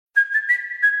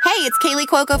it's Kaylee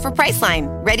Cuoco for Priceline.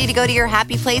 Ready to go to your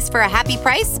happy place for a happy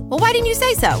price? Well, why didn't you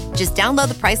say so? Just download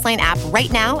the Priceline app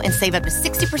right now and save up to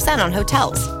 60% on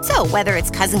hotels. So whether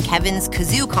it's Cousin Kevin's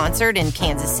Kazoo Concert in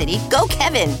Kansas City, go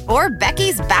Kevin, or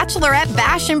Becky's Bachelorette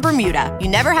Bash in Bermuda, you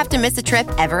never have to miss a trip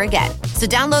ever again. So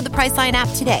download the Priceline app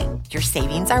today. Your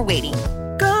savings are waiting.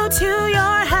 Go to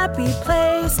your happy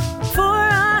place for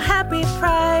a happy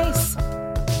price.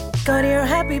 Go to your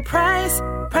happy price,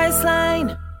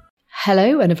 Priceline.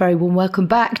 Hello and a very warm welcome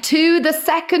back to the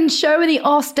second show in the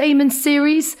Ask Damon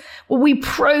series where we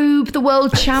probe the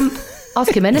world champ.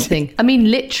 Ask him anything. I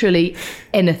mean, literally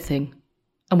anything.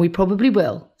 And we probably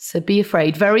will. So be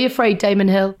afraid. Very afraid, Damon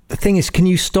Hill. The thing is, can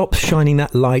you stop shining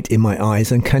that light in my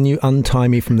eyes and can you untie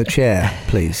me from the chair,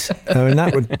 please? And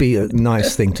that would be a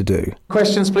nice thing to do.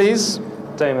 Questions, please.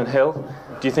 Damon Hill,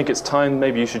 do you think it's time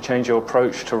maybe you should change your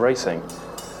approach to racing?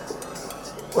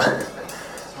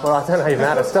 Well, I don't know even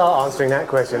how to start answering that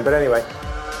question, but anyway.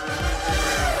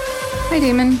 Hi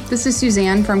Damon, this is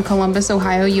Suzanne from Columbus,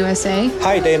 Ohio, USA.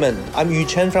 Hi Damon, I'm Yu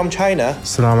Chen from China.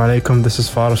 Assalamu alaikum, this is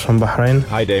Faris from Bahrain.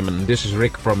 Hi Damon, this is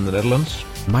Rick from the Netherlands.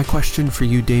 My question for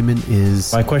you, Damon,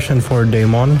 is... My question for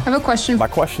Damon. I have a question. My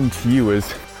question to you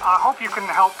is... I hope you can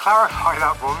help clarify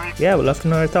that for me. Yeah, we'd love to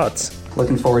know your thoughts.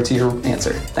 Looking forward to your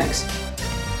answer. Thanks.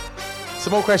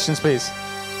 Some more questions, please.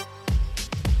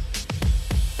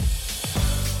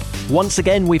 Once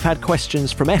again, we've had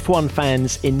questions from F1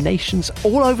 fans in nations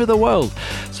all over the world.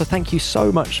 So thank you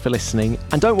so much for listening.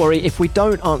 And don't worry, if we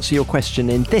don't answer your question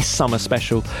in this summer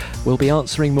special, we'll be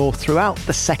answering more throughout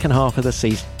the second half of the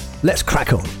season. Let's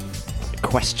crack on.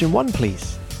 Question 1,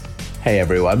 please. Hey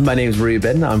everyone, my name's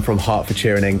Ruben. I'm from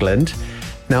Hertfordshire in England.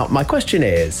 Now, my question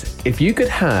is, if you could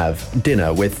have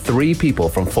dinner with 3 people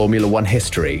from Formula One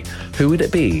history, who would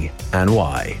it be and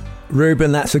why?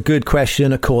 Ruben, that's a good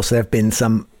question. Of course, there have been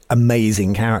some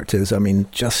amazing characters. I mean,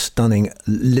 just stunning.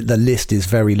 The list is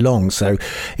very long, so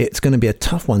it's going to be a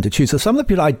tough one to choose. So some of the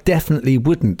people I definitely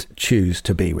wouldn't choose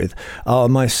to be with are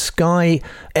my Sky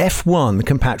F1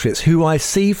 compatriots who I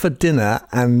see for dinner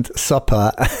and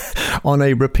supper on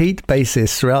a repeat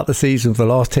basis throughout the season for the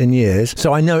last 10 years.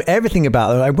 So I know everything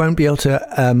about them. I won't be able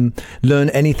to learn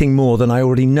anything more than I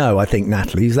already know, I think,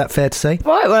 Natalie. Is that fair to say?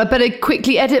 Right, well, I better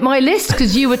quickly edit my list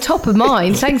because you were top of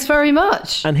mind. Thanks very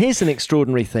much. And here's an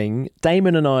extraordinary thing.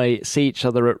 Damon and I see each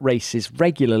other at races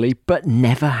regularly, but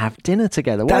never have dinner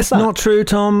together. Why is that? That's not true,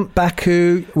 Tom.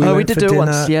 Baku, we did do it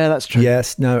once. Yeah, that's true.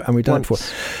 Yes, no, and we've done it before.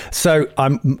 So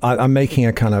I'm making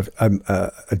a kind of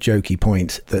a jokey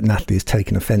point that Natalie has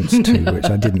taken offence to, which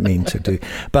I didn't mean to do.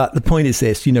 But the point is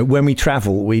this, when we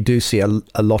travel, we do see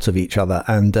a lot of each other.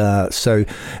 And so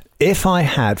if I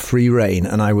had free reign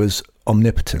and I was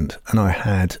omnipotent and I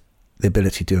had the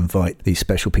ability to invite these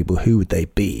special people, who would they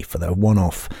be for their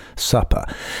one-off supper?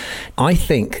 I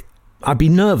think I'd be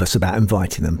nervous about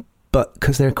inviting them, but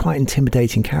because they're quite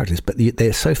intimidating characters, but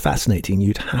they're so fascinating,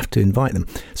 you'd have to invite them.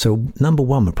 So number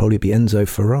 1 would probably be Enzo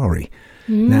Ferrari.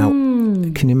 Now,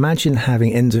 can you imagine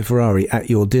having Enzo Ferrari at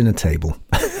your dinner table?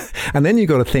 And then you've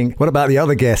got to think, what about the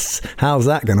other guests? How's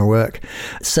that going to work?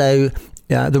 So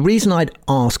the reason I'd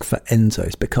ask for Enzo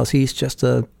is because he's just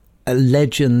a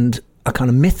legend, a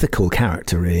kind of mythical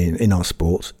character in our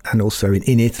sport and also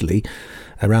in Italy,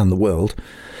 around the world.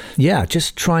 Yeah,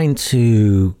 just trying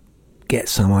to get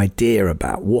some idea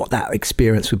about what that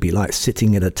experience would be like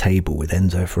sitting at a table with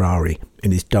Enzo Ferrari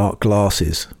in his dark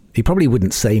glasses. He probably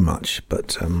wouldn't say much,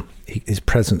 but his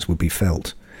presence would be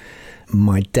felt.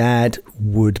 My dad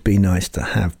would be nice to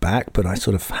have back, but I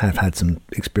sort of have had some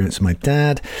experience with my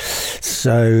dad.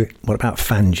 So what about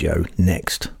Fangio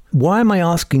next? Why am I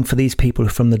asking for these people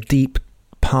from the deep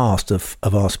past of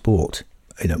our sport?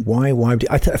 Why?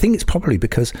 I think it's probably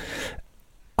because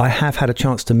I have had a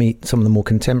chance to meet some of the more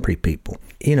contemporary people.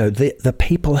 The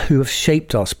people who have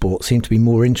shaped our sport seem to be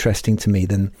more interesting to me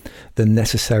than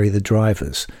necessarily the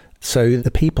drivers. So the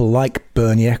people like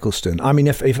Bernie Ecclestone. I mean,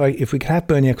 if we could have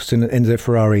Bernie Ecclestone and Enzo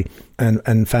Ferrari and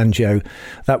Fangio,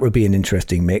 that would be an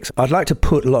interesting mix. I'd like to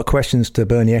put a lot of questions to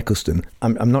Bernie Ecclestone.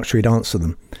 I'm not sure he'd answer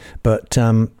them, but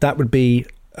that would be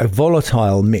a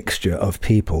volatile mixture of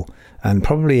people and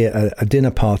probably a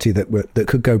dinner party that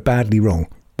could go badly wrong.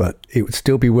 But it would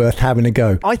still be worth having a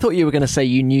go. I thought you were going to say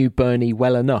you knew Bernie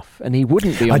well enough and he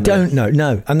wouldn't be on I don't know,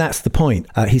 no. And that's the point.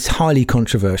 He's highly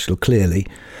controversial, clearly,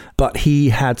 but he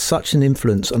had such an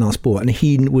influence on our sport and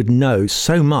he would know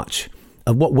so much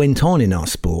of what went on in our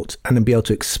sport and then be able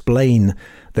to explain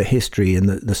the history and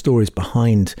the stories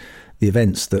behind the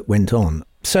events that went on.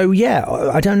 So, yeah,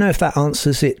 I don't know if that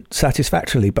answers it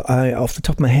satisfactorily, but off the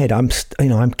top of my head, I'm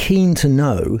keen to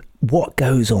know what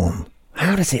goes on.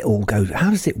 how does it all go?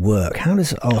 How does it work? How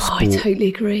does our sport I totally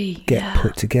agree. get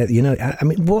put together? You know, I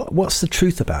mean, what's the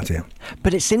truth about it?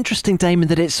 But it's interesting, Damon,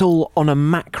 that it's all on a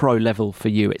macro level for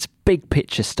you. It's big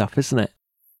picture stuff, isn't it?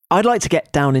 I'd like to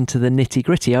get down into the nitty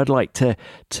gritty. I'd like to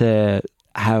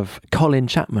have Colin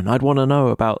Chapman. I'd want to know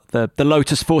about the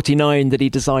Lotus 49 that he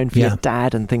designed for your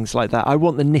dad and things like that. I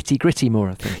want the nitty gritty more,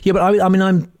 I think. Yeah, but I mean,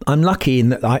 I'm lucky in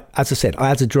that, as I said,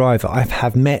 as a driver, I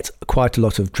have met quite a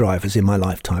lot of drivers in my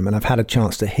lifetime, and I've had a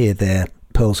chance to hear their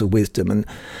pearls of wisdom. And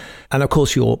of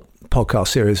course, your podcast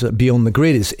series Beyond the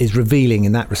Grid is revealing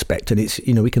in that respect. And it's,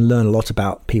 you know, we can learn a lot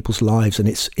about people's lives, and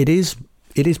it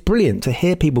is brilliant to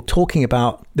hear people talking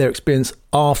about their experience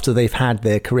after they've had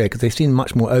their career, because they seem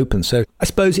much more open. So I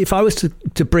suppose if I was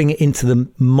to bring it into the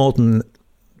modern,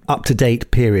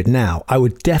 up-to-date period now, I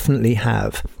would definitely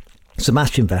have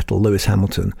Sebastian Vettel, Lewis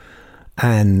Hamilton,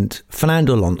 and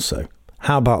Fernando Alonso.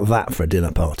 How about that for a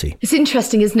dinner party? It's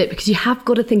interesting, isn't it? Because you have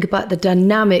got to think about the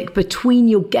dynamic between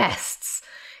your guests.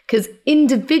 Because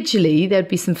individually, there'd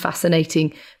be some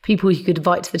fascinating people you could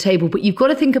invite to the table, but you've got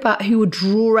to think about who would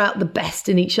draw out the best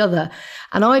in each other.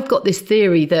 And I've got this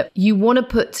theory that you want to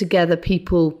put together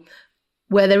people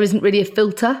where there isn't really a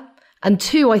filter. And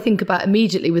two, I think about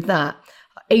immediately with that,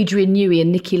 Adrian Newey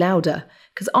and Niki Lauda.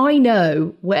 Because I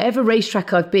know wherever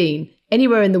racetrack I've been,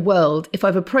 anywhere in the world, if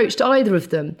I've approached either of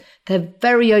them, they're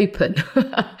very open.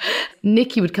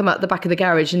 Niki would come out the back of the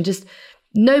garage and just...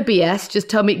 no BS, just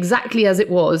tell me exactly as it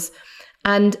was.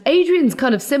 And Adrian's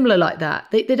kind of similar like that.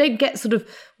 They don't get sort of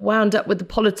wound up with the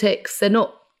politics. They're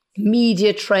not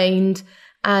media trained.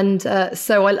 And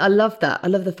so I love that. I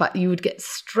love the fact that you would get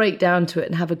straight down to it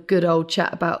and have a good old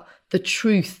chat about the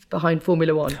truth behind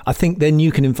Formula One. I think then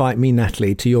you can invite me,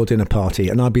 Natalie, to your dinner party,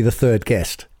 and I'll be the third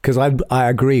guest. Because I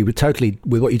agree totally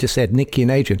with what you just said, Niki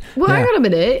and Adrian. Well, hang on a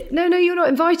minute. No, you're not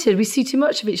invited. We see too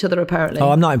much of each other, apparently.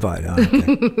 Oh, I'm not invited. Oh,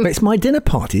 okay. But it's my dinner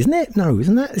party, isn't it? No,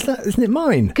 isn't it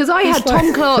mine? Because I had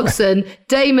Tom Clarkson,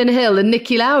 Damon Hill and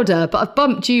Niki Lauda, but I've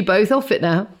bumped you both off it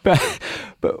now.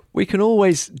 But we can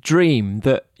always dream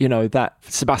that, you know, that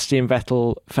Sebastian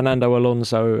Vettel, Fernando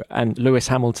Alonso and Lewis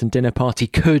Hamilton dinner party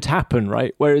could happen,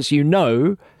 right? Whereas you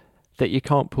know that you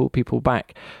can't pull people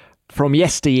back from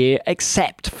yesteryear,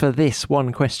 except for this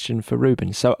one question for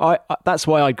Ruben. So I that's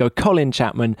why I'd go Colin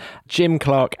Chapman, Jim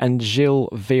Clark and Gilles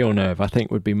Villeneuve, I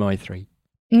think would be my three.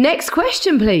 Next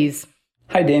question, please.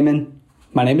 Hi, Damon.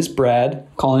 My name is Brad,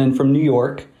 calling in from New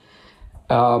York.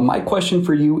 My question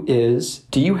for you is,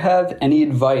 do you have any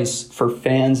advice for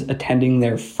fans attending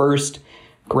their first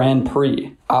Grand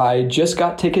Prix? I just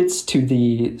got tickets to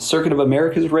the Circuit of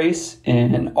Americas race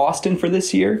in Austin for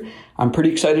this year. I'm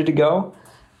pretty excited to go.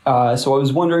 So I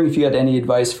was wondering if you had any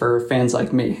advice for fans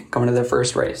like me going to their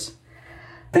first race.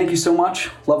 Thank you so much.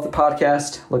 Love the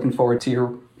podcast. Looking forward to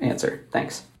your answer.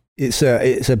 Thanks.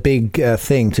 It's a big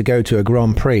thing to go to a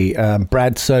Grand Prix,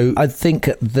 Brad. So I think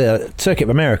the Circuit of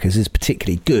Americas is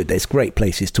particularly good. There's great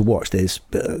places to watch. There's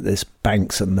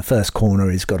banks, and the first corner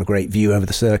has got a great view over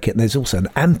the circuit. And there's also an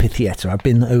amphitheatre. I've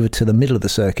been over to the middle of the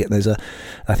circuit.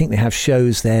 I think they have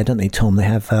shows there, don't they, Tom? They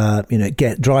have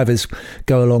get drivers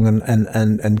go along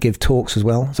and give talks as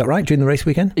well. Is that right, during the race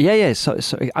weekend? Yeah. So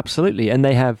absolutely, and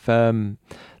they have.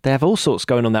 They have all sorts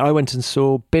going on there. I went and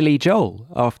saw Billy Joel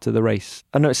after the race.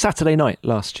 I know it's Saturday night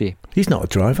last year. He's not a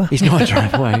driver. He's not a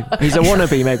driver. He's a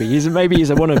wannabe, maybe. He's a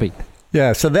wannabe.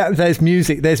 Yeah, so there's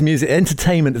music,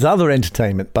 entertainment, there's other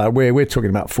entertainment, but we're talking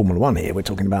about Formula One here. We're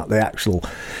talking about the actual,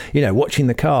 watching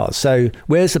the cars. So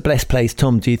where's the best place,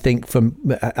 Tom, do you think,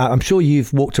 I'm sure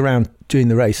you've walked around during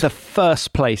the race. The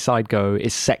first place I'd go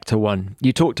is Sector 1.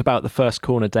 You talked about the first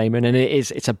corner, Damon, and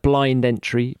it's a blind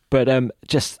entry, but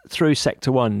just through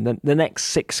Sector 1, the next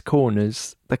 6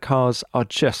 corners, the cars are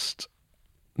just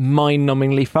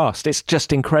mind-numbingly fast. It's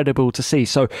just incredible to see.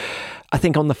 So I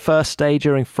think on the first day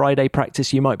during Friday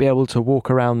practice, you might be able to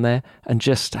walk around there and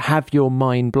just have your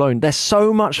mind blown. They're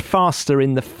so much faster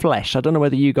in the flesh. I don't know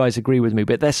whether you guys agree with me,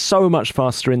 but they're so much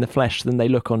faster in the flesh than they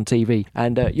look on TV.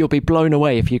 And you'll be blown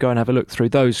away if you go and have a look through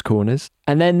those corners.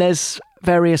 And then there's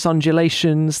various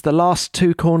undulations, the last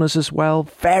 2 corners as well,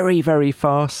 very, very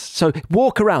fast. So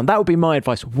walk around. That would be my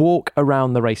advice. Walk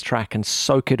around the racetrack and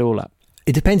soak it all up.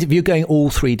 It depends if you're going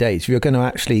all 3 days. If you're going to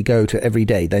actually go to every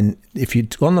day, then if you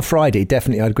on the Friday,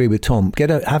 definitely, I'd agree with Tom.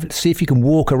 See if you can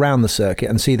walk around the circuit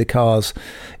and see the cars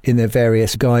in their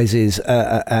various guises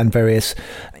and various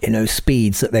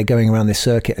speeds that they're going around this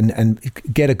circuit, and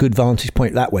get a good vantage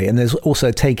point that way. And there's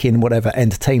also take in whatever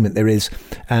entertainment there is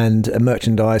and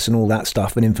merchandise and all that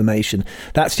stuff and information.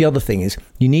 That's the other thing, is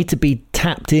you need to be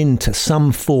tapped into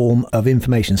some form of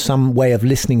information, some way of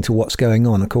listening to what's going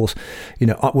on. Of course,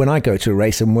 when I go to to a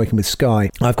race, I'm working with Sky,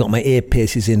 I've got my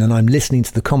earpieces in and I'm listening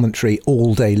to the commentary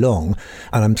all day long,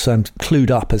 and I'm clued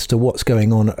up as to what's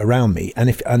going on around me. And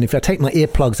if I take my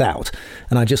earplugs out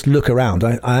and I just look around,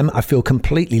 I feel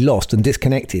completely lost and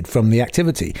disconnected from the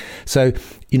activity. So,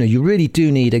 you really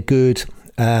do need a good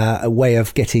a way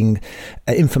of getting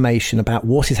information about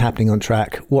what is happening on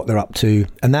track, what they're up to,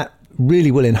 and that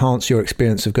really will enhance your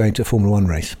experience of going to a Formula One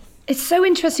race. It's so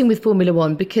interesting with Formula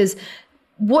One because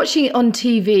watching it on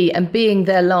TV and being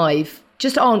there live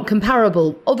just aren't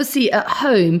comparable. Obviously, at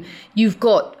home, you've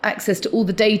got access to all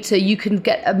the data. You can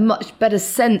get a much better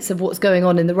sense of what's going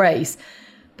on in the race.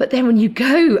 But then when you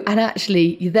go and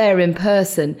actually you're there in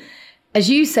person, as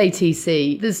you say,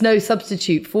 TC, there's no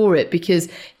substitute for it because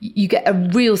you get a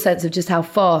real sense of just how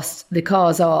fast the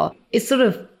cars are. It's sort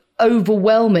of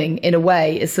overwhelming in a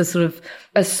way. It's a sort of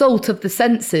assault of the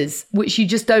senses, which you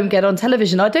just don't get on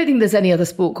television. I don't think there's any other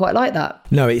sport quite like that.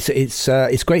 No,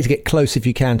 it's great to get close if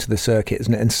you can to the circuit,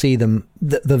 isn't it, and see them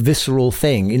the visceral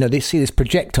thing. They see this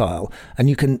projectile, and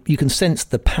you can sense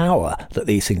the power that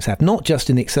these things have, not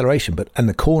just in the acceleration and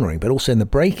the cornering, but also in the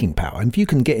braking power. And if you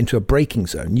can get into a braking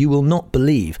zone, you will not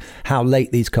believe how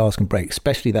late these cars can brake,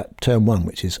 especially that turn 1,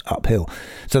 which is uphill.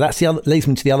 So that's leads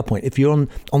me to the other point. If you're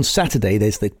on Saturday,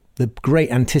 there's the great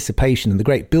anticipation and the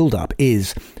great build-up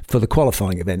is for the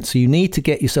qualifying event. So you need to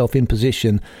get yourself in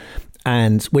position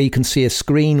and where you can see a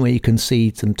screen, where you can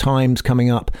see some times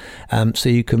coming up, so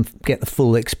you can get the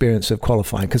full experience of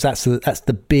qualifying, because that's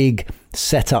the big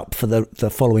setup for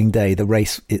the following day, the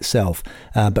race itself.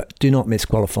 But do not miss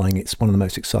qualifying. It's one of the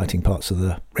most exciting parts of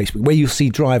the race week, where you see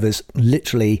drivers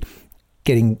literally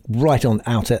getting right on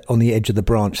the edge of the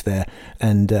branch there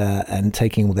and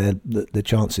taking all the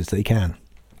chances they can.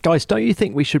 Guys, don't you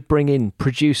think we should bring in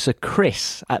producer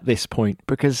Chris at this point?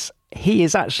 Because he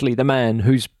is actually the man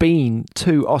who's been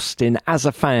to Austin as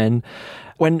a fan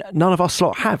when none of us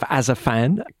lot have as a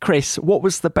fan. Chris, what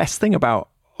was the best thing about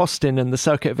Austin and the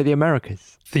Circuit of the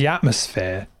Americas? The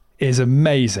atmosphere is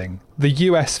amazing. The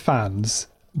US fans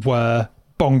were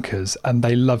bonkers and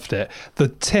they loved it. The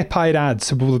tip I'd add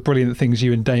to all the brilliant things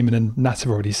you and Damon and Nat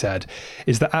have already said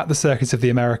is that at the Circuit of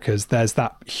the Americas, there's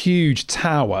that huge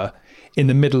tower in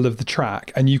the middle of the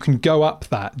track, and you can go up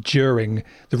that during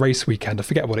the race weekend. I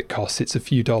forget what it costs, it's a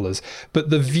few dollars, but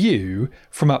the view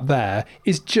from up there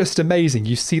is just amazing.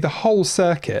 You see the whole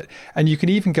circuit, and you can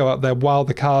even go up there while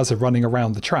the cars are running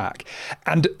around the track,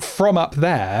 and from up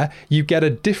there you get a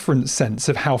different sense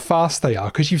of how fast they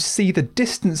are, because you see the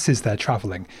distances they're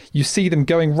travelling. You see them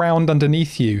going round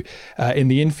underneath you in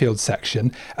the infield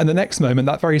section, and the next moment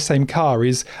that very same car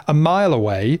is a mile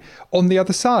away on the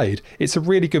other side. It's a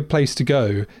really good place to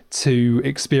go to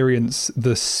experience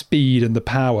the speed and the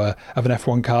power of an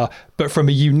F1 car, but from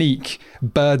a unique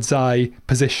bird's eye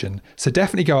position. So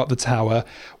definitely go up the tower,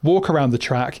 walk around the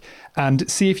track, and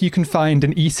see if you can find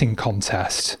an eating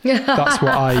contest. That's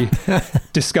what I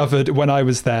discovered when I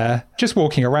was there. Just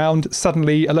walking around,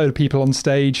 suddenly a load of people on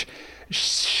stage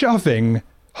shoving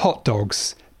hot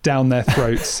dogs down their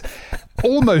throats.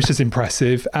 Almost as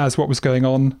impressive as what was going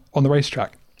on the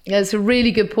racetrack. Yeah, it's a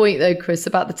really good point, though, Chris,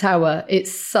 about the tower.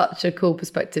 It's such a cool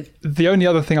perspective. The only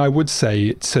other thing I would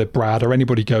say to Brad or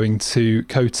anybody going to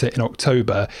COTA in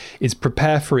October is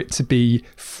prepare for it to be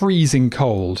freezing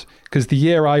cold, because the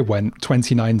year I went,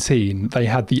 2019, they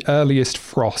had the earliest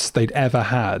frost they'd ever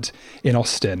had in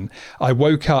Austin. I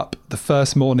woke up the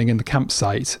first morning in the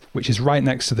campsite, which is right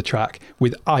next to the track,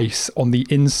 with ice on the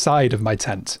inside of my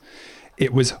tent.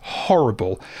 It was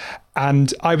horrible.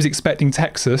 And I was expecting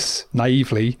Texas,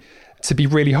 naively, to be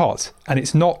really hot. And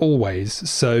it's not always.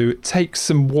 So take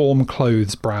some warm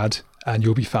clothes, Brad, and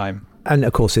you'll be fine. And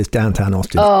of course, it's downtown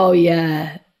Austin. Oh,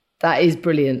 yeah. That is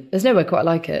brilliant. There's nowhere quite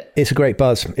like it. It's a great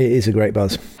buzz. It is a great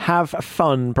buzz. Have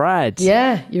fun, Brad.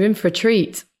 Yeah, you're in for a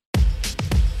treat.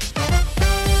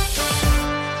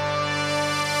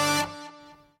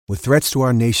 With threats to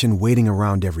our nation waiting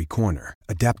around every corner,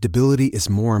 adaptability is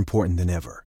more important than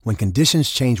ever. When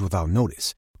conditions change without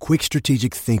notice, quick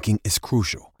strategic thinking is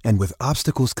crucial. And with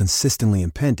obstacles consistently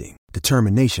impending,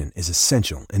 determination is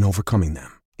essential in overcoming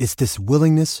them. It's this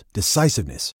willingness,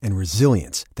 decisiveness, and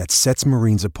resilience that sets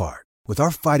Marines apart. With our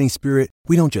fighting spirit,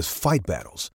 we don't just fight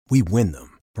battles, we win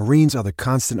them. Marines are the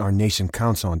constant our nation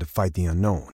counts on to fight the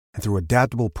unknown. And through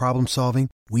adaptable problem solving,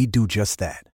 we do just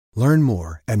that. Learn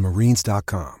more at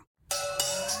marines.com.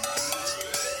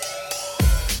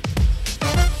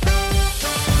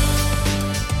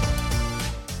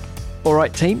 All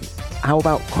right, team. How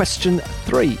about question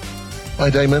 3? Hi,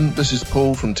 Damon. This is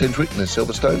Paul from Tinswick near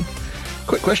Silverstone.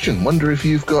 Quick question. Wonder if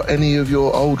you've got any of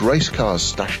your old race cars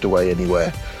stashed away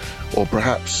anywhere, or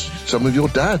perhaps some of your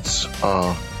dads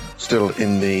are still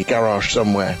in the garage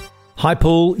somewhere. Hi,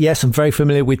 Paul. Yes, I'm very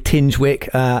familiar with Tingewick,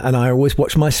 and I always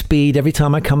watch my speed every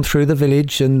time I come through the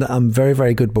village, and I'm a very,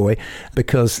 very good boy,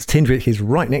 because Tingewick is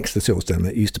right next to Silverstone.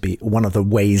 It used to be one of the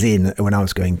ways in when I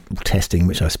was going testing,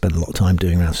 which I spent a lot of time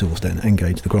doing around Silverstone and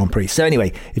going to the Grand Prix. So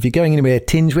anyway, if you're going anywhere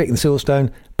Tingewick and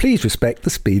Silverstone, please respect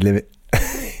the speed limit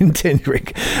in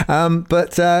Tingewick.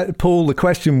 But Paul, the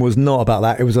question was not about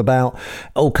that. It was about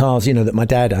old cars, that my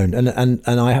dad owned. And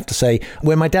I have to say,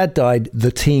 when my dad died,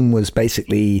 the team was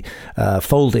basically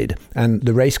folded. And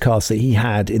the race cars that he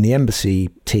had in the Embassy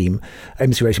team,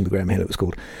 Embassy Racing with Graham Hill, it was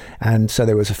called. And so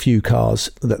there was a few cars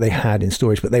that they had in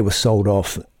storage, but they were sold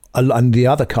off. And the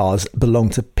other cars belong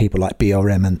to people like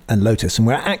BRM and Lotus. And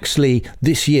we're actually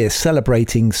this year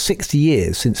celebrating 60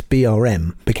 years since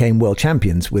BRM became world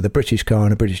champions with a British car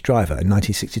and a British driver in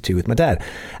 1962 with my dad.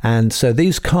 And so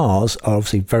these cars are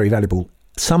obviously very valuable.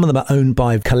 Some of them are owned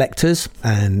by collectors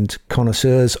and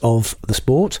connoisseurs of the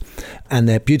sport, and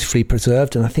they're beautifully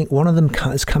preserved. And I think one of them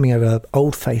is coming over,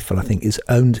 Old Faithful, I think, is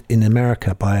owned in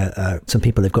America by some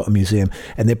people. They've got a museum,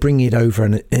 and they're bringing it over,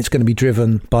 and it's going to be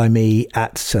driven by me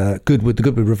at the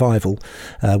Goodwood Revival,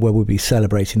 where we'll be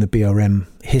celebrating the BRM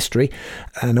history.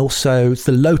 And also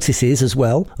the Lotuses as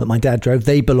well, that my dad drove.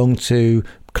 They belong to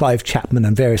Clive Chapman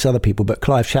and various other people, but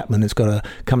Clive Chapman has got a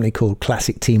company called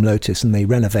Classic Team Lotus, and they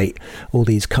renovate all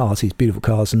these cars, these beautiful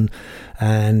cars,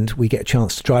 and we get a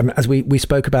chance to drive them, as we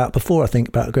spoke about before, I think,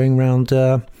 about going around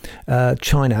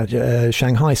China,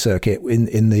 Shanghai circuit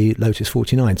in the Lotus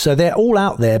 49. So they're all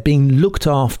out there being looked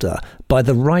after by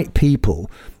the right people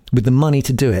with the money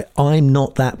to do it. I'm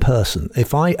not that person.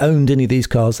 If I owned any of these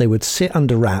cars, they would sit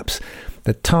under wraps,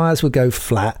 the tyres would go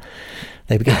flat,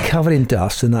 they would get covered in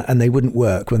dust, and they wouldn't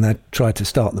work when they tried to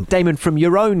start them. Damon, from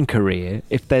your own career,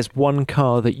 if there's one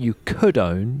car that you could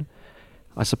own,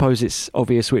 I suppose it's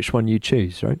obvious which one you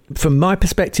choose, right? From my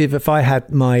perspective, if I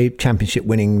had my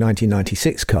championship-winning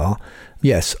 1996 car,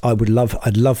 yes, I'd love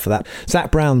for that. Zach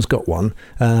Brown's got one,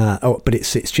 but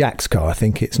it's Jack's car. I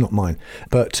think it's not mine.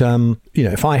 But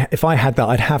if I had that,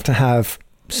 I'd have to have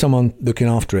someone looking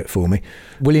after it for me.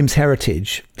 Williams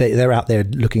Heritage, they're out there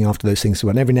looking after those things as well.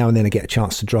 And every now and then I get a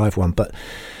chance to drive one, but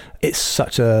it's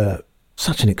such an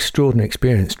extraordinary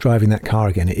experience driving that car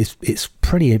again. It's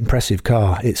pretty impressive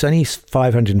car. It's only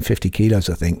 550 kilos,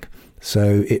 I think.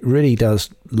 So it really does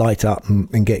light up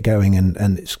and get going,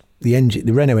 and it's the engine,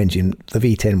 the Renault engine, the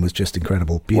V10 was just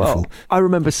incredible, beautiful. Well, I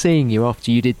remember seeing you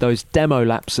after you did those demo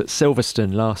laps at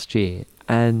Silverstone last year,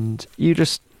 and you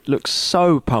just looked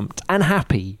so pumped and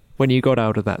happy when you got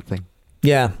out of that thing.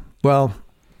 Yeah, well,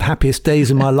 happiest days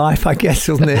of my life, I guess,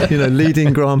 wasn't it?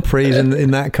 Leading Grand Prix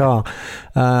in that car.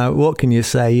 What can you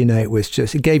say?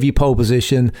 It gave you pole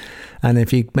position, and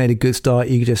if you made a good start,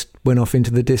 you just went off into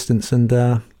the distance and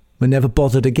were never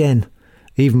bothered again,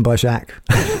 even by Jacques.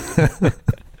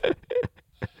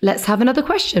 Let's have another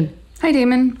question. Hi,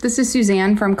 Damon. This is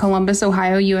Suzanne from Columbus,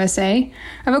 Ohio, USA.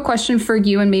 I have a question for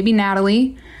you and maybe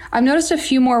Natalie. I've noticed a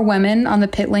few more women on the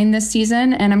pit lane this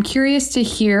season, and I'm curious to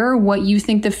hear what you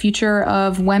think the future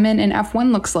of women in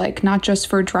F1 looks like, not just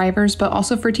for drivers, but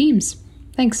also for teams.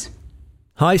 Thanks.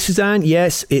 Hi, Suzanne.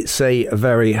 Yes, it's a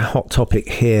very hot topic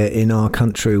here in our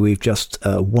country. We've just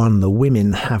the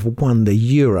women have won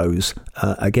the Euros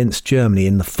against Germany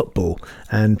in the football.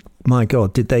 And my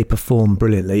God, did they perform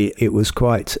brilliantly. It was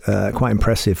quite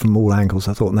impressive from all angles,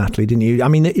 I thought, Natalie, didn't you? I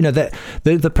mean,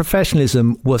 the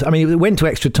professionalism was, it went to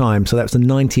extra time, so that was a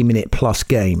 90-minute plus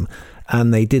game.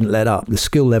 And they didn't let up. The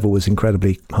skill level was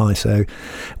incredibly high. So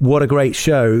what a great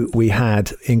show we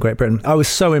had in Great Britain. I was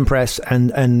so impressed.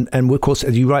 And of course,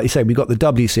 as you rightly say, we got the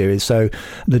W Series. So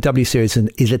the W Series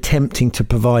is attempting to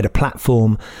provide a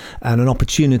platform and an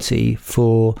opportunity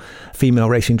for female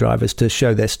racing drivers to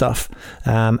show their stuff.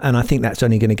 And I think that's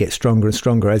only going to get stronger and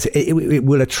stronger, as it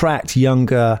will attract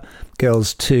younger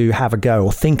girls to have a go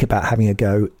or think about having a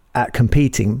go at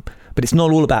competing. But it's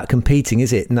not all about competing,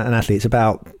 is it, Natalie? It's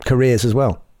about careers as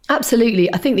well.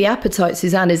 Absolutely. I think the appetite,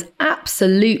 Suzanne, is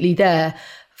absolutely there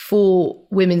for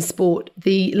women's sport.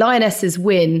 The Lionesses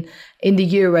win in the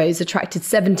Euros attracted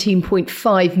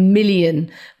 17.5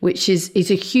 million, which is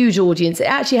a huge audience. It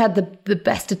actually had the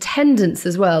best attendance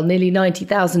as well, nearly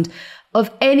 90,000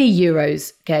 of any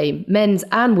Euros game, men's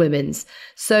and women's.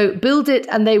 So build it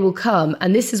and they will come.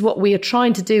 And this is what we are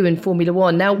trying to do in Formula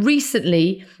One. Now,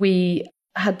 recently, we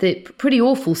had the pretty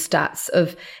awful stats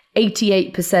of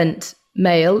 88%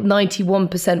 male,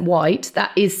 91% white.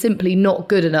 That is simply not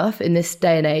good enough in this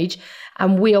day and age.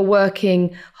 And we are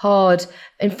working hard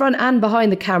in front and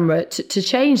behind the camera to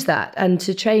change that and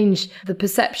to change the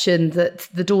perception that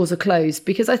the doors are closed.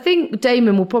 Because I think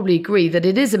Damon will probably agree that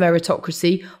it is a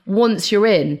meritocracy once you're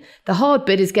in. The hard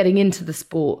bit is getting into the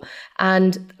sport.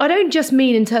 And I don't just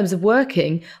mean in terms of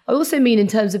working, I also mean in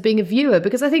terms of being a viewer,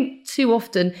 because I think too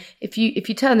often if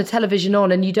you turn the television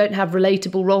on and you don't have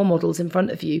relatable role models in front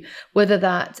of you, whether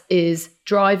that is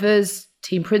drivers,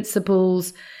 team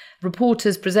principals,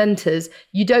 reporters, presenters,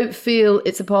 you don't feel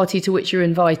it's a party to which you're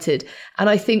invited. And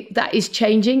I think that is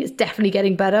changing. It's definitely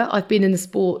getting better. I've been in the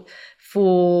sport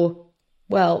for,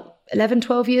 11,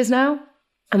 12 years now.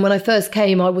 And when I first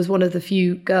came, I was one of the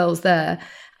few girls there.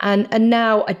 And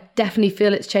now I definitely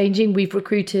feel it's changing. We've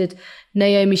recruited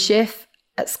Naomi Schiff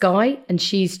at Sky, and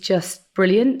she's just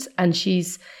brilliant. And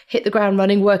she's hit the ground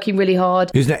running, working really hard.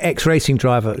 Who's an ex-racing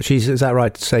driver? Is that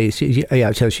right to say?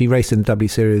 She raced in the W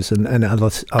Series and other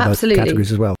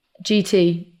categories as well.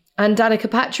 GT. And Danica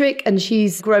Patrick, and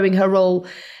she's growing her role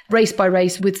race by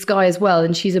race with Sky as well.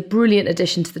 And she's a brilliant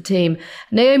addition to the team.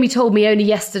 Naomi told me only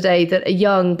yesterday that a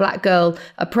young black girl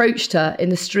approached her in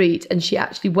the street and she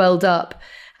actually welled up.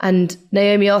 And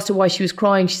Naomi asked her why she was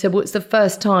crying. She said, well, it's the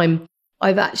first time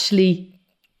I've actually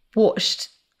watched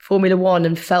Formula One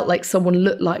and felt like someone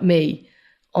looked like me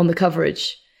on the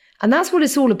coverage. And that's what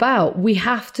it's all about. We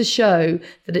have to show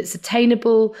that it's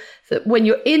attainable, that when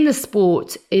you're in the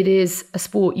sport, it is a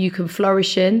sport you can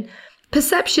flourish in.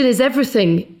 Perception is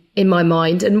everything in my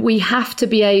mind. And we have to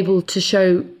be able to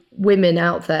show women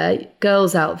out there,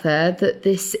 girls out there, that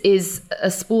this is a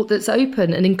sport that's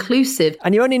open and inclusive.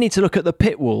 And you only need to look at the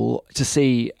pit wall to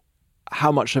see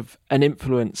how much of an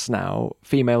influence now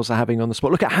females are having on the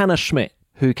sport. Look at Hannah Schmidt,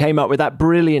 who came up with that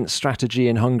brilliant strategy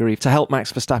in Hungary to help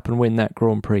Max Verstappen win that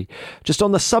Grand Prix. Just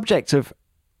on the subject of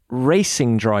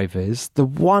racing drivers, the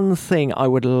one thing I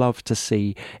would love to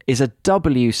see is a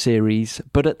W Series,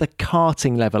 but at the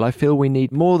karting level. I feel we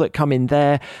need more that come in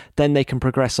there, then they can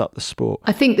progress up the sport.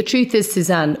 I think the truth is,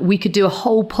 Suzanne, we could do a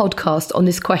whole podcast on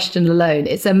this question alone.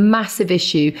 It's a massive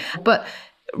issue, but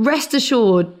rest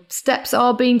assured, steps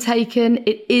are being taken.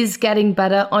 It is getting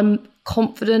better. I'm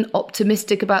confident,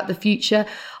 optimistic about the future.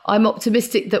 I'm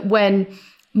optimistic that when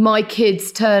my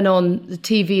kids turn on the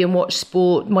TV and watch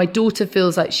sport, my daughter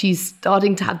feels like she's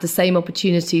starting to have the same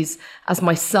opportunities as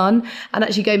my son. And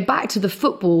actually going back to the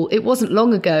football, it wasn't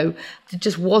long ago, there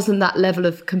just wasn't that level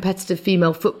of competitive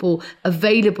female football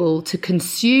available to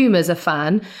consume as a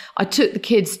fan. I took the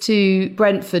kids to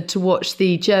Brentford to watch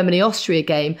the Germany-Austria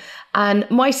game, and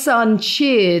my son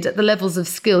cheered at the levels of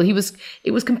skill.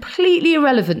 It was completely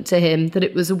irrelevant to him that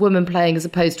it was a woman playing as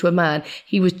opposed to a man.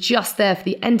 He was just there for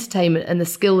the entertainment and the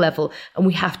skill level. And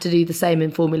we have to do the same in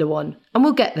Formula One. And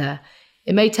we'll get there.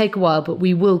 It may take a while, but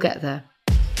we will get there.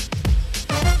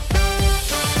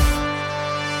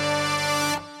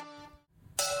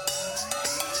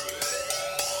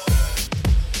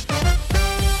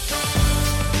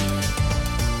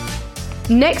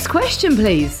 Next question,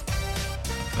 please.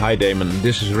 Hi Damon,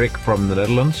 this is Rick from the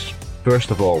Netherlands.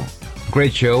 First of all,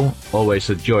 great show, always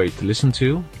a joy to listen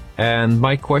to. And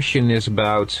my question is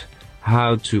about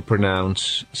how to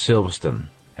pronounce Silverstone.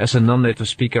 As a non-native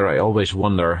speaker, I always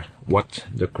wonder what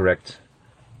the correct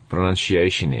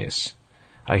pronunciation is.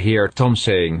 I hear Tom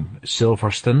saying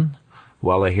Silverstone,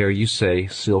 while I hear you say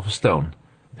Silverstone.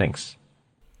 Thanks.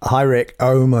 Hi, Rick.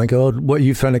 Oh, my God. What,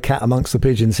 you've thrown a cat amongst the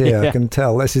pigeons here. Yeah. I can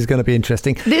tell. This is going to be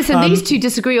interesting. Listen, these two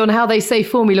disagree on how they say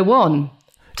Formula One.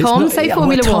 Tom Formula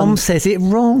One. Tom says it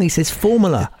wrong. He says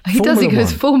Formula. He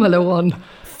goes Formula One.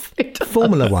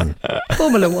 Formula One.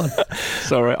 Formula One.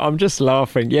 Sorry, I'm just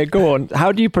laughing. Yeah, go on.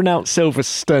 How do you pronounce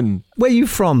Silverstone? Where are you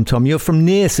from, Tom? You're from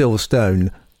near Silverstone.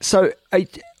 So,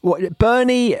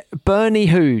 Bernie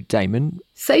who, Damon?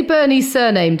 Say Bernie's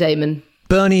surname, Damon.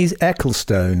 Bernie's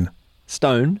Ecclestone.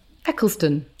 Stone?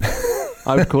 Eccleston.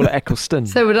 I would call it Eccleston.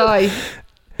 So would I.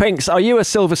 Pinks, are you a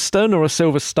Silverstone or a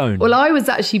Silverstone? Well, I was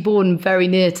actually born very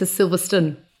near to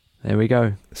Silverstone. There we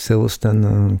go.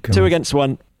 Silverstone. Oh, 2 against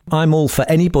 1. I'm all for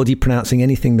anybody pronouncing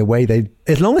anything the way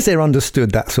as long as they're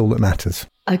understood, that's all that matters.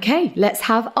 Okay, let's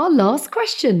have our last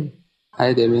question.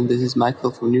 Hi Damon, this is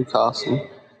Michael from Newcastle.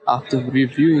 After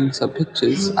reviewing some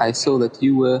pictures, I saw that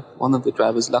you were one of the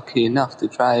drivers lucky enough to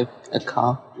drive a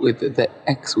car with the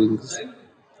X-Wings.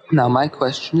 Now my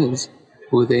question is,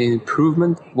 were they an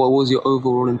improvement? What was your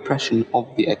overall impression of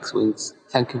the X-Wings?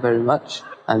 Thank you very much,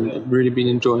 and I've really been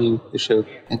enjoying the show.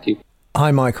 Thank you.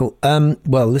 Hi, Michael.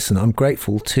 Well, listen, I'm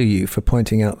grateful to you for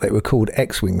pointing out they were called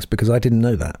X-Wings because I didn't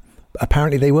know that.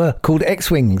 Apparently they were called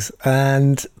X-Wings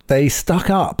and they stuck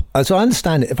up. So I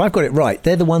understand it. If I've got it right,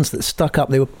 they're the ones that stuck up.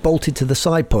 They were bolted to the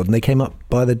side pod and they came up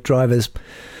by the driver's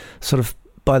sort of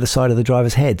by the side of the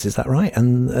drivers' heads. Is that right?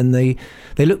 And they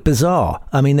look bizarre.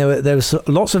 I mean, there was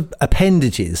lots of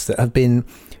appendages that have been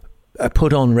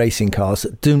put on racing cars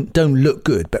that don't look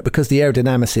good, but because the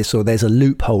aerodynamicists, or there's a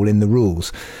loophole in the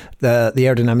rules, the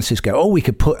aerodynamicists go, we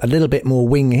could put a little bit more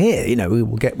wing here, we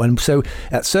will get one. So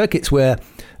at circuits where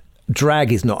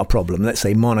drag is not a problem, let's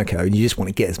say Monaco, you just want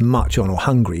to get as much on, or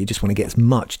Hungary, you just want to get as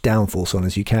much downforce on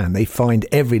as you can, they find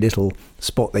every little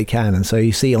spot they can. And so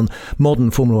you see on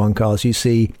modern Formula One cars, you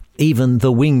see even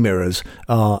the wing mirrors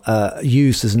are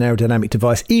used as an aerodynamic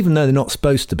device, even though they're not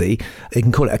supposed to be. They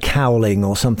can call it a cowling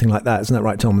or something like that. Isn't that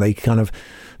right, Tom?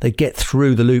 They get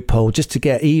through the loophole just to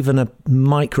get even a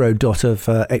micro dot of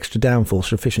extra downforce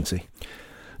for efficiency.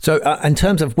 So in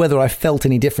terms of whether I felt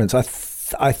any difference,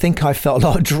 I think I felt a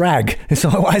lot of drag. It's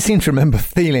what I seem to remember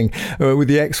feeling with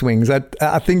the X-Wings.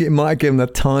 I think it might give them a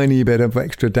tiny bit of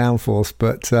extra downforce,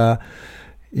 but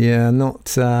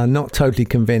not totally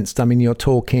convinced. I mean, you're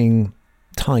talking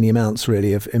tiny amounts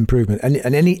really of improvement.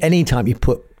 And any time you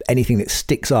put anything that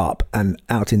sticks up and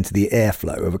out into the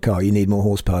airflow of a car, you need more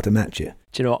horsepower to match it.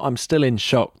 Do you know what? I'm still in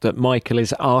shock that Michael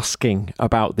is asking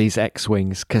about these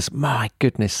X-Wings, because my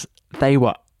goodness, they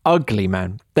were ugly,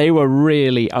 man. They were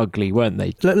really ugly, weren't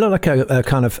they? Looked like a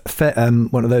kind of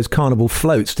one of those carnival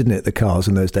floats, didn't it, the cars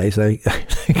in those days? They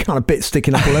kind of bits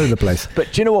sticking up all over the place.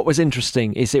 But do you know what was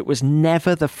interesting is it was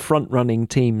never the front-running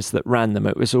teams that ran them.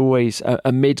 It was always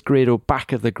a mid-grid or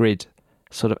back-of-the-grid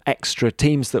sort of extra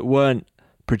teams that weren't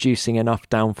producing enough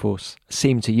downforce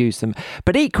seemed to use them.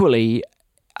 But equally,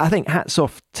 I think hats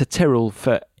off to Tyrrell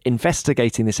for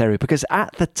investigating this area, because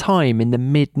at the time in the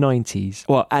mid-90s,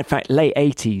 well, in fact late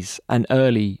 80s and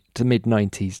early to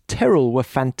mid-90s, Tyrrell were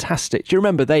fantastic. Do you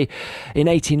remember they in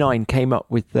 89 came up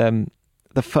with the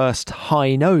first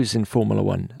high nose in Formula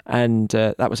One, and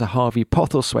that was a Harvey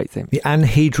Postlethwaite thing, the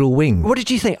anhedral wing. What did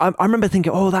you think? I remember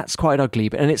thinking, that's quite ugly,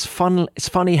 and it's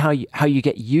funny how you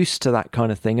get used to that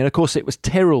kind of thing. And of course it was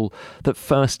Tyrrell that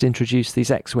first introduced these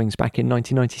X-Wings back in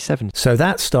 1997. So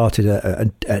that started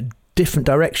a different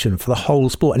direction for the whole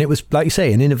sport, and it was, like you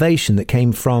say, an innovation that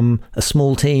came from a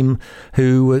small team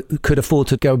who could afford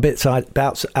to go a bit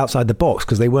outside the box,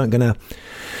 because they weren't going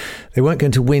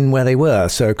to win where they were,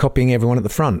 so copying everyone at the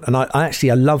front. And I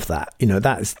love that.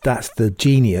 That's the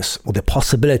genius, or the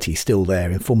possibility still there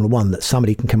in Formula One, that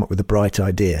somebody can come up with a bright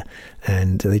idea,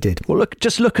 and they did. Well,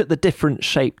 look at the different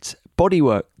shaped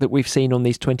bodywork that we've seen on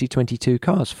these 2022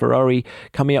 cars. Ferrari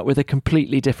coming up with a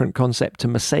completely different concept to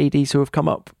Mercedes, who have come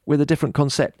up with a different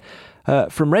concept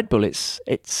from Red Bull.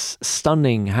 It's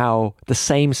stunning how the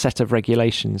same set of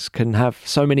regulations can have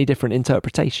so many different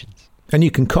interpretations. And you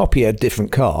can copy a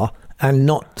different car and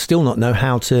still not know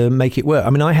how to make it work. I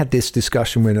mean, I had this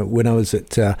discussion when I was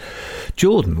at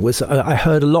Jordan. I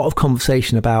heard a lot of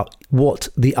conversation about what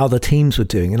the other teams were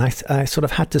doing, and I sort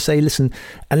of had to say, listen,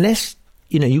 unless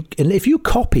if you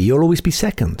copy, you'll always be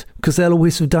second, because they'll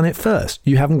always have done it first.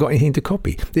 You haven't got anything to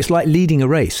copy. It's like leading a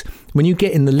race. When you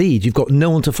get in the lead, you've got no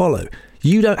one to follow.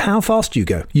 How fast do you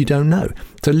go? You don't know.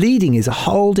 So leading is a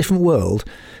whole different world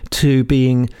to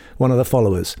being one of the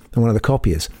followers and one of the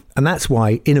copiers. And that's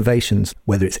why innovations,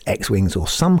 whether it's X-Wings or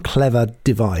some clever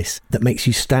device that makes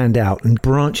you stand out and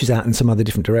branches out in some other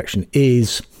different direction,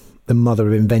 is the mother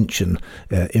of invention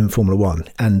in Formula One.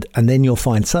 And then you'll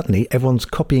find suddenly everyone's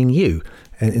copying you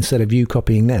instead of you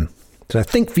copying them. So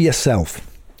think for yourself.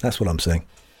 That's what I'm saying.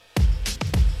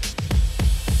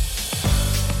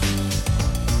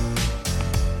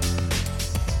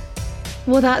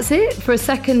 Well, that's it for a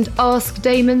second Ask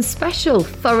Damon special.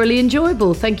 Thoroughly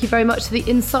enjoyable. Thank you very much for the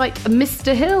insight,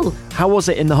 Mr. Hill. How was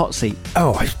it in the hot seat?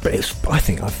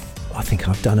 I think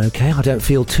I've done okay. I don't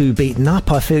feel too beaten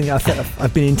up. I've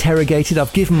been interrogated.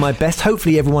 I've given my best.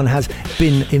 Hopefully everyone has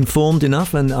been informed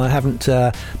enough, and I haven't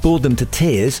bored them to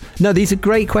tears. No, these are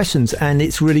great questions, and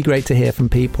it's really great to hear from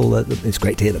people. It's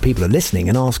great to hear that people are listening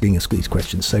and asking us these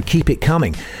questions. So keep it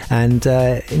coming. And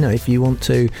if you want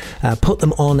to put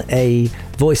them on a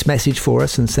voice message for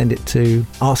us and send it to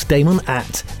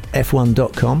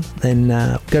askdamon@f1.com, then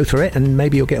go through it, and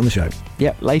maybe you'll get on the show.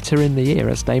 Yep, later in the year,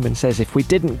 as Damon says. If we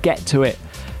didn't get to it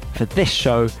for this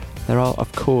show, there are,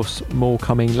 of course, more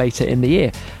coming later in the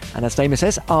year. And as Damon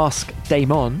says, ask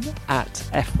Damon at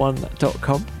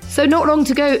f1.com. So not long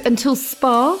to go until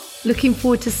Spa. Looking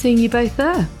forward to seeing you both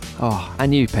there. Oh,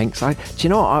 and you, Pinks. Do you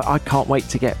know what? I can't wait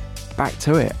to get back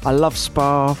to it. I love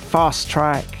Spa, fast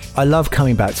track. I love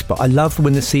coming back to Spa. I love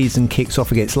when the season kicks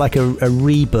off again. It's like a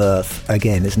rebirth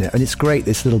again, isn't it? And it's great,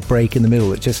 this little break in the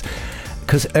middle. It just,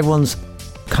 because everyone's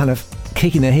kind of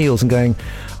kicking their heels and going,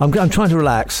 I'm trying to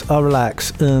relax. I'll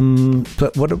relax.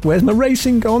 But where's my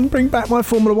racing gone? Bring back my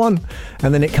Formula One.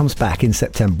 And then it comes back in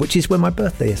September, which is when my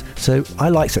birthday is. So I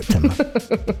like September.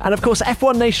 And of course,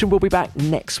 F1 Nation will be back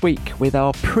next week with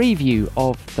our preview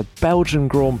of the Belgian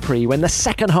Grand Prix when the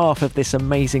second half of this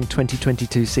amazing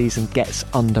 2022 season gets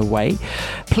underway.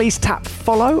 Please tap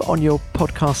follow on your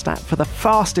podcast app for the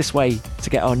fastest way to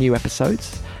get our new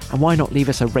episodes. And why not leave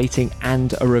us a rating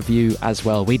and a review as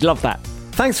well? We'd love that.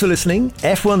 Thanks for listening.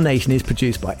 F1 Nation is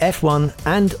produced by F1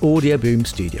 and Audio Boom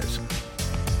Studios.